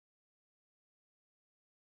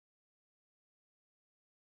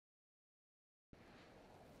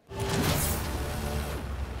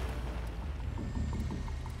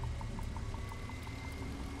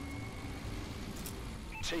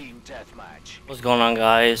Team deathmatch. What's going on,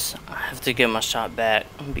 guys? I have to get my shot back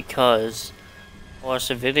because I watched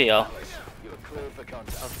a video Alice, you are cleared for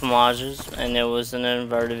contact. of homages and it was an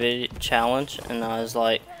inverted challenge, and I was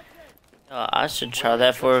like, I should try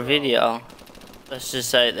that for a video. Let's just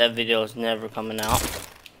say that video is never coming out.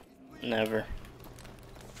 Never.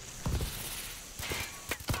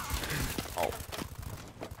 Oh.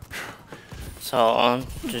 So I'm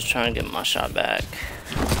just trying to get my shot back.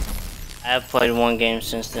 I have played one game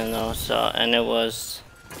since then though, and it was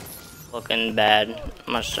looking bad.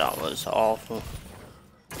 My shot was awful.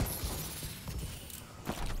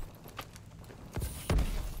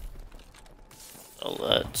 So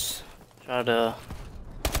let's try to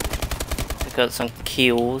pick up some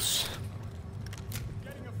kills.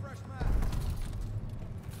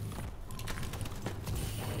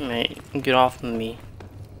 Mate, get off of me.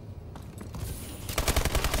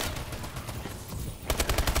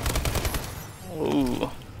 Ooh.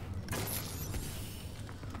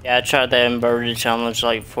 Yeah, I tried that inverted challenge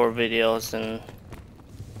like 4 videos, and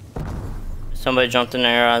somebody jumped in the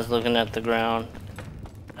air. I was looking at the ground.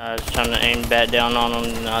 I was trying to aim back down on them,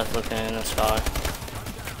 and I was looking in the sky.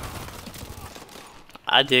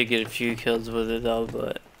 I did get a few kills with it though,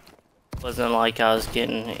 but it wasn't like I was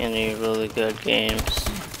getting any really good games.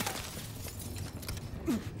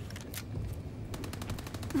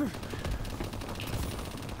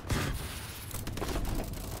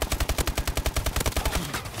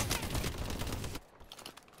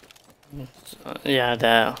 Yeah,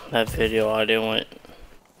 that video I didn't went.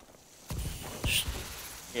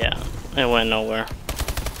 Yeah, it went nowhere.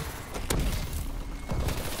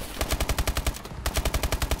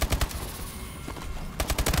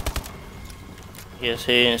 Yes,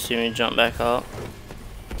 he didn't see me jump back up.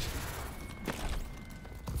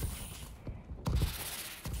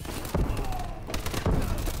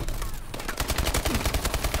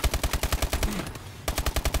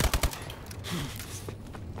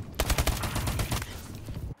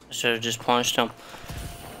 I should have just punched him.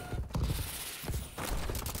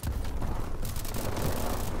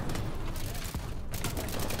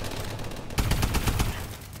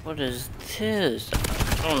 What is this?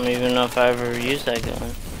 I don't even know if I ever used that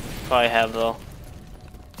gun. Probably have though.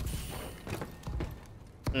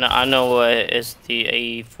 No, I know what it's the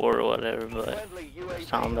AE4 or whatever, but it's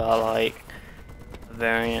talking about like a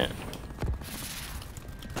variant.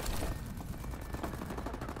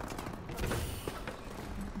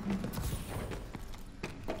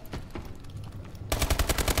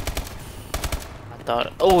 I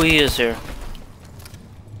thought, oh, he is here.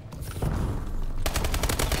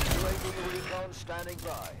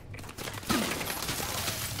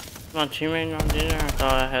 My teammate not in there? I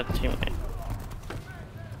thought I had a teammate.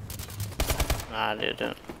 Nah, I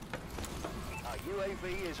didn't. Our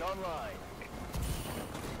UAV is online.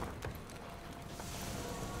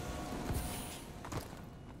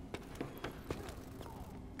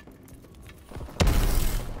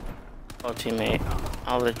 Oh, teammate,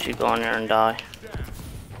 I'll let you go in there and die.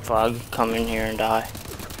 Before I come in here and die.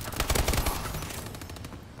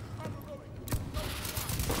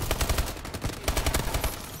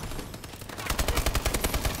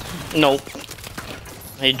 Nope.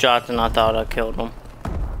 He dropped and I thought I killed him.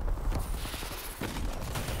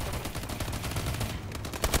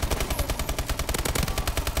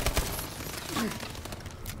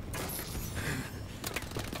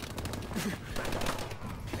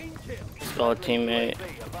 Let's go, teammate.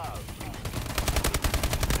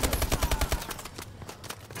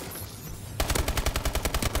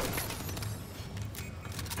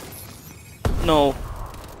 No.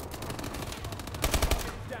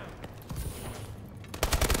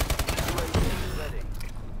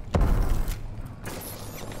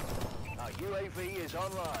 UAV is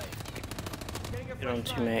online. Get on,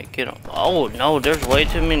 teammate. Get on. Oh no, there's way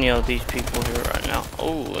too many of these people here right now.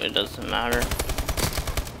 Oh, it doesn't matter.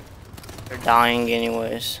 They're dying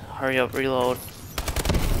anyways. Hurry up, reload.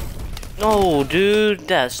 No, dude,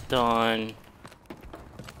 that's done.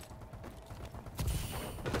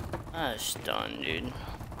 That's done, dude.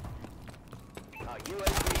 Our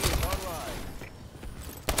UAV is online.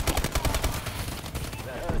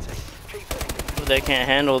 They're hurting. Keep it. They can't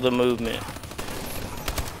handle the movement.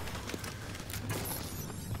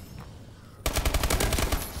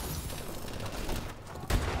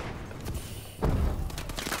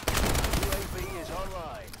 UAV is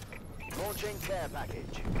online. Launching care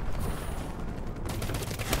package.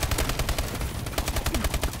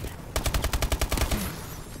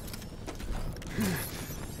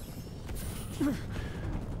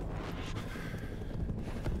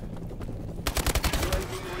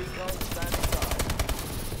 UAV recon standing by.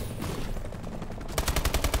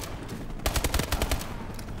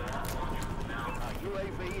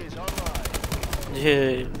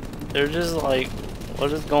 Dude, they're just like,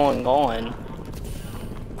 what is going on?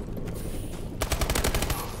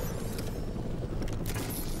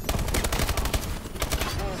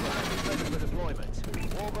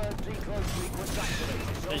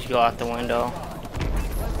 Just go out the window.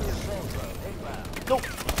 Nope.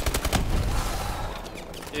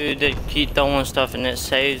 Dude, they keep throwing stuff and it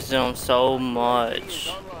saves them so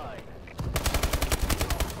much.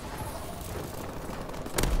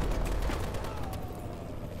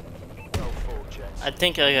 I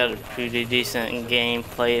think I got a pretty decent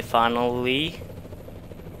gameplay finally.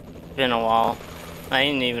 It's been a while. I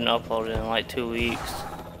ain't even uploaded in like 2 weeks.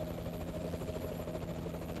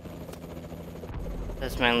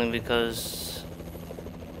 That's mainly because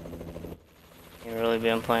I've really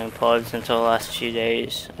been playing pods until the last few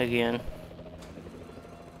days again.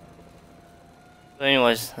 But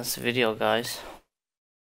anyways, that's the video, guys.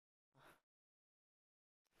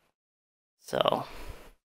 So,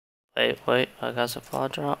 wait, I got supply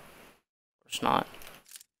drop? Or it's not.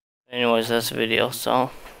 Anyways, that's the video, so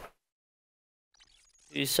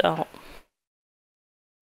peace out.